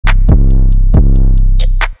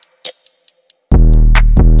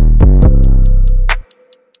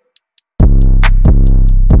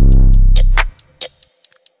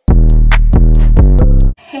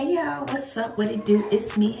what's up, what it do?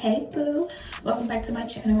 It's me. Hey boo, welcome back to my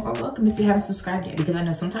channel, or welcome if you haven't subscribed yet, because I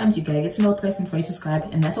know sometimes you gotta get to know a person before you subscribe,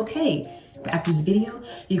 and that's okay. But after this video,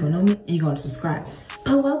 you're gonna know me and you're gonna subscribe.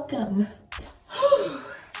 But welcome.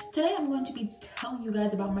 Today I'm going to be telling you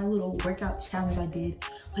guys about my little workout challenge I did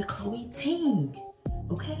with Chloe Ting.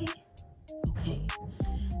 Okay,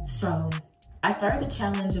 so I started the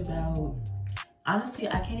challenge about, honestly,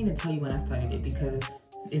 I can't even tell you when I started it because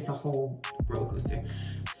it's a whole roller coaster.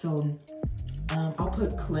 So I'll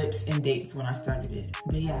put clips and dates when I started it.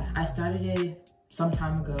 But yeah, I started it some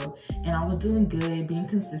time ago and I was doing good, being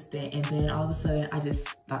consistent, and then all of a sudden I just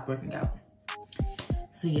stopped working out.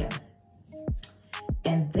 So yeah.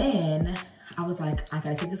 And then I was like, I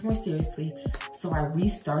gotta take this more seriously. So I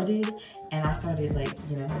restarted and I started, like,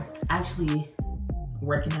 you know, actually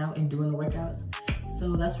working out and doing the workouts.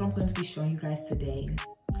 So that's what I'm going to be showing you guys today.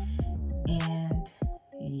 And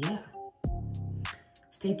yeah,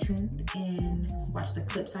 stay tuned and watch the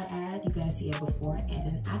clips I add. You're gonna see it before and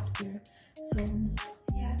an after. So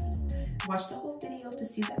yes, watch the whole video to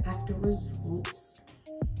see the after results.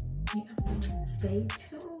 Yeah, stay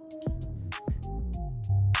tuned.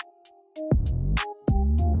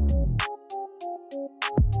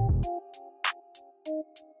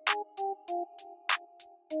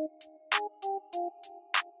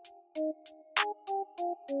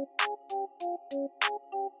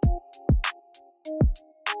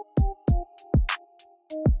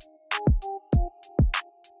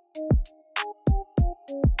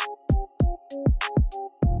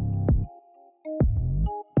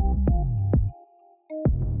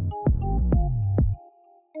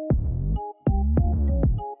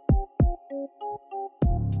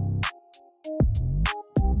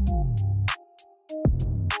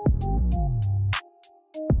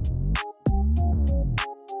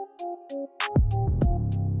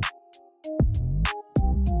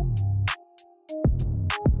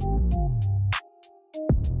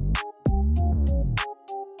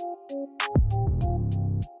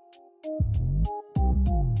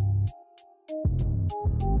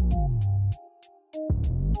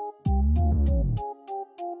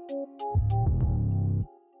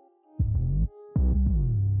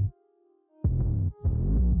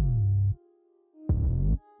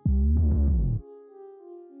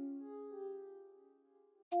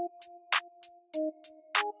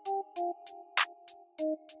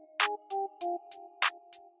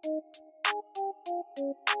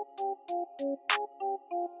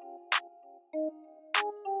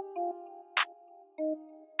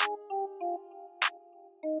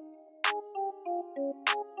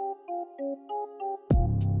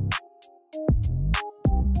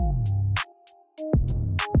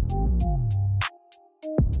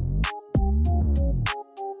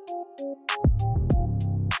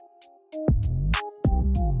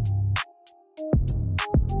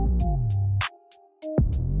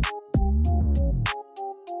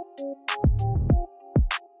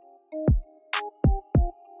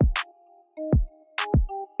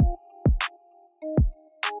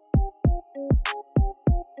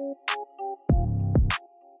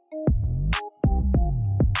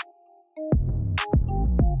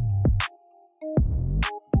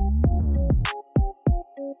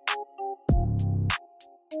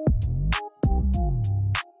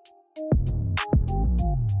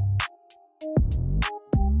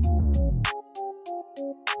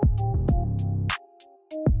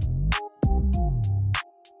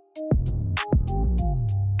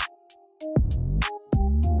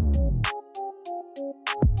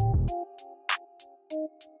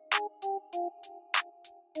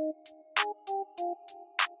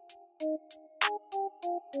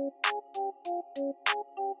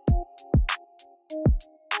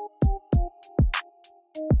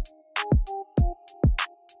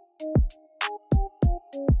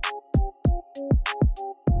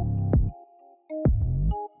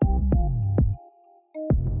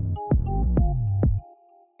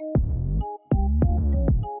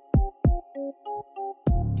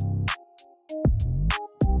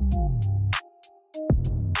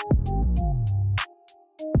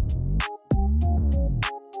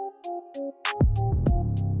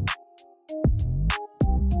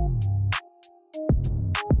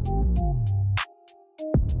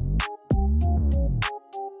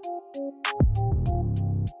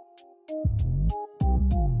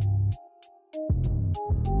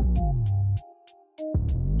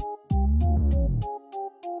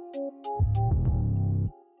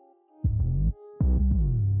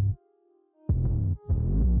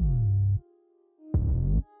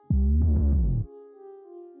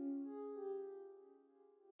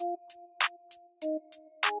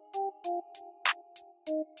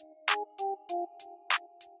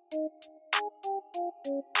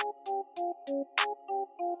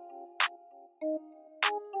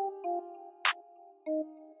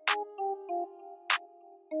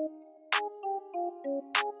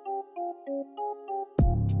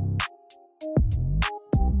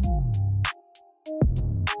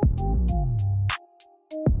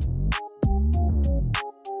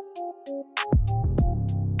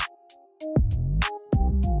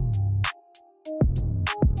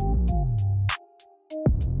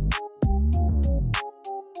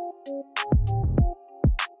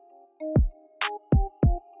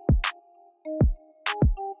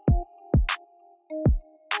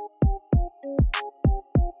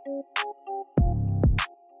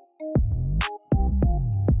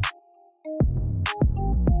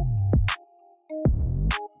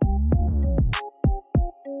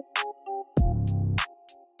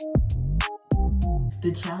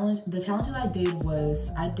 The challenges I did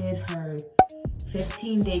was, I did her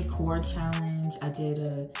 15-day core challenge, I did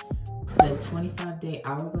the 25-day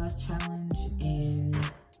hourglass challenge, and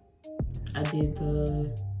I did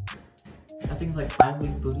I think it's like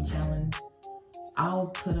 5-week booty challenge. I'll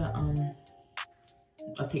put a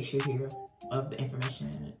picture here of the information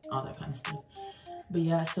and all that kind of stuff. But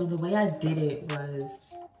yeah, so the way I did it was,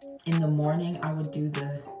 in the morning I would do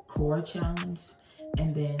the core challenge, and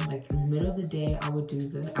then like in the middle of the day I would do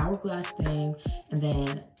the hourglass thing, and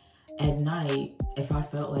then at night, if I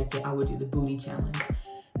felt like it, I would do the booty challenge.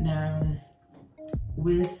 Now,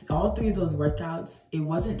 with all 3 of those workouts, it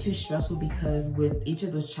wasn't too stressful because with each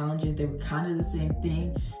of those challenges, they were kind of the same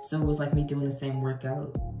thing. So it was like me doing the same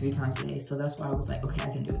workout 3 times a day. So that's why I was like, okay, I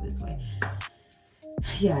can do it this way.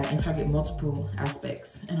 Yeah, and target multiple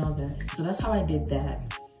aspects and all that. So that's how I did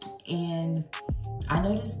that. And I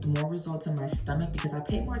noticed more results in my stomach because I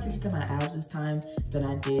paid more attention to my abs this time than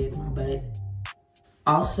I did my butt.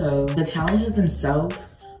 Also, the challenges themselves,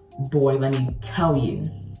 boy, let me tell you.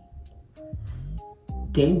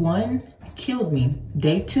 Day 1 killed me.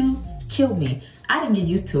 Day 2 killed me. I didn't get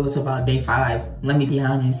used to it until about day 5, let me be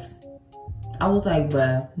honest. I was like,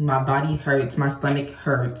 bruh, my body hurts, my stomach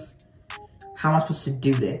hurts. How am I supposed to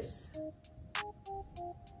do this?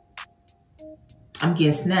 I'm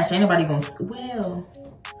getting snatched, ain't nobody gonna, well,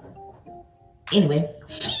 anyway.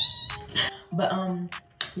 But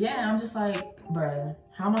yeah, I'm just like, bruh,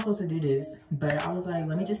 how am I supposed to do this? But I was like,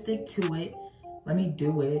 let me just stick to it. Let me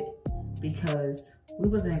do it, because we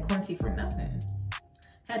wasn't in quarantine for nothing.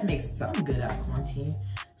 Had to make something good out of quarantine.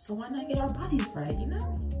 So why not get our bodies right, you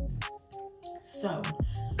know? So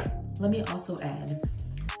let me also add,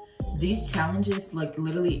 these challenges, like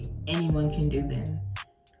literally anyone can do them.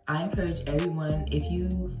 I encourage everyone, if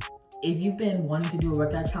you've been wanting to do a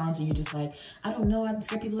workout challenge and you're just like, I don't know, I'm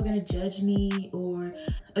scared people are gonna judge me, or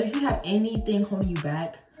if you have anything holding you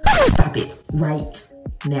back, stop it right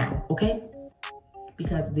now, okay?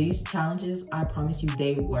 Because these challenges, I promise you,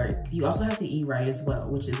 they work. You also have to eat right as well,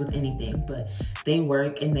 which is with anything, but they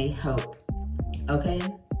work and they help, okay?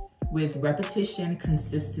 With repetition,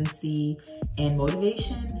 consistency, and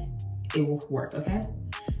motivation, it will work, okay?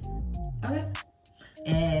 Okay?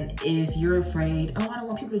 And if you're afraid, oh, I don't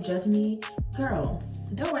want people to judge me, girl,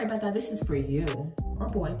 don't worry about that. This is for you. Or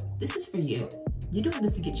boy, this is for you. You're doing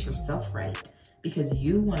this to get yourself right because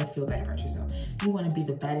you want to feel better about yourself. You want to be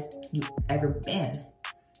the best you've ever been.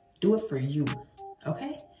 Do it for you,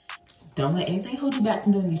 okay? Don't let anything hold you back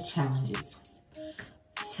from doing these challenges.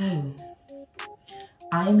 So,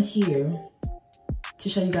 I am here to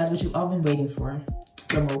show you guys what you've all been waiting for.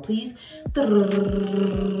 Drum roll, please.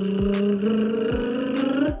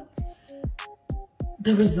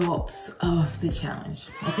 The results of the challenge,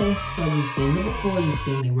 okay? So you've seen me before, you've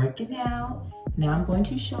seen me working out. Now I'm going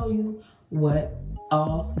to show you what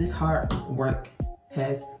all this hard work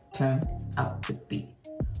has turned out to be,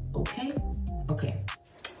 okay? Okay,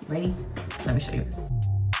 you ready? Let me show you.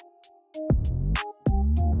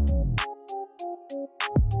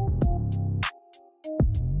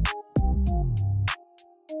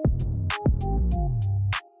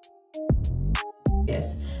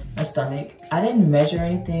 Yes, my stomach. I didn't measure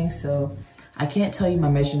anything, so I can't tell you my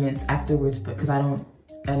measurements afterwards, but because I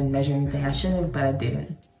didn't measure anything. I should have, but I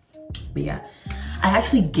didn't. But yeah, I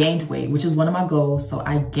actually gained weight, which is one of my goals. So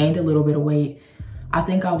I gained a little bit of weight. I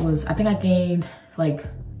think I gained like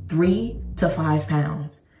 3 to 5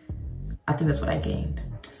 pounds. I think that's what I gained.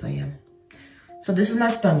 So yeah. So this is my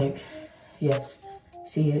stomach. Yes,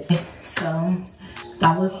 see it? So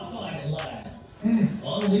that was,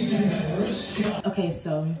 okay,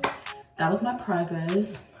 so that was my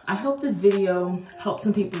progress. I hope this video helped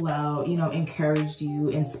some people out, you know, encouraged you,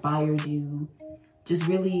 inspired you, just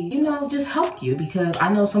really, you know, just helped you. Because I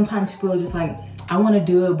know sometimes people are just like, I want to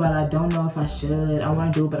do it, but I don't know if I should. I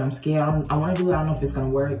want to do it, but I'm scared. I want to do it, I don't know if it's going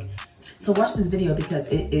to work. So watch this video because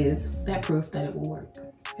it is that proof that it will work,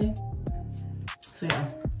 okay? So yeah,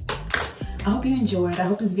 I hope you enjoyed. I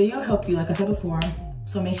hope this video helped you, like I said before.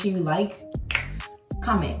 So make sure you like,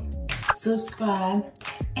 comment, subscribe,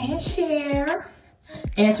 and share.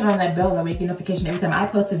 And turn on that bell, that way you get notification every time I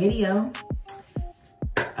post a video.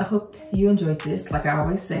 I hope you enjoyed this, like I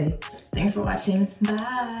always say. Thanks for watching.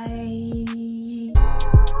 Bye.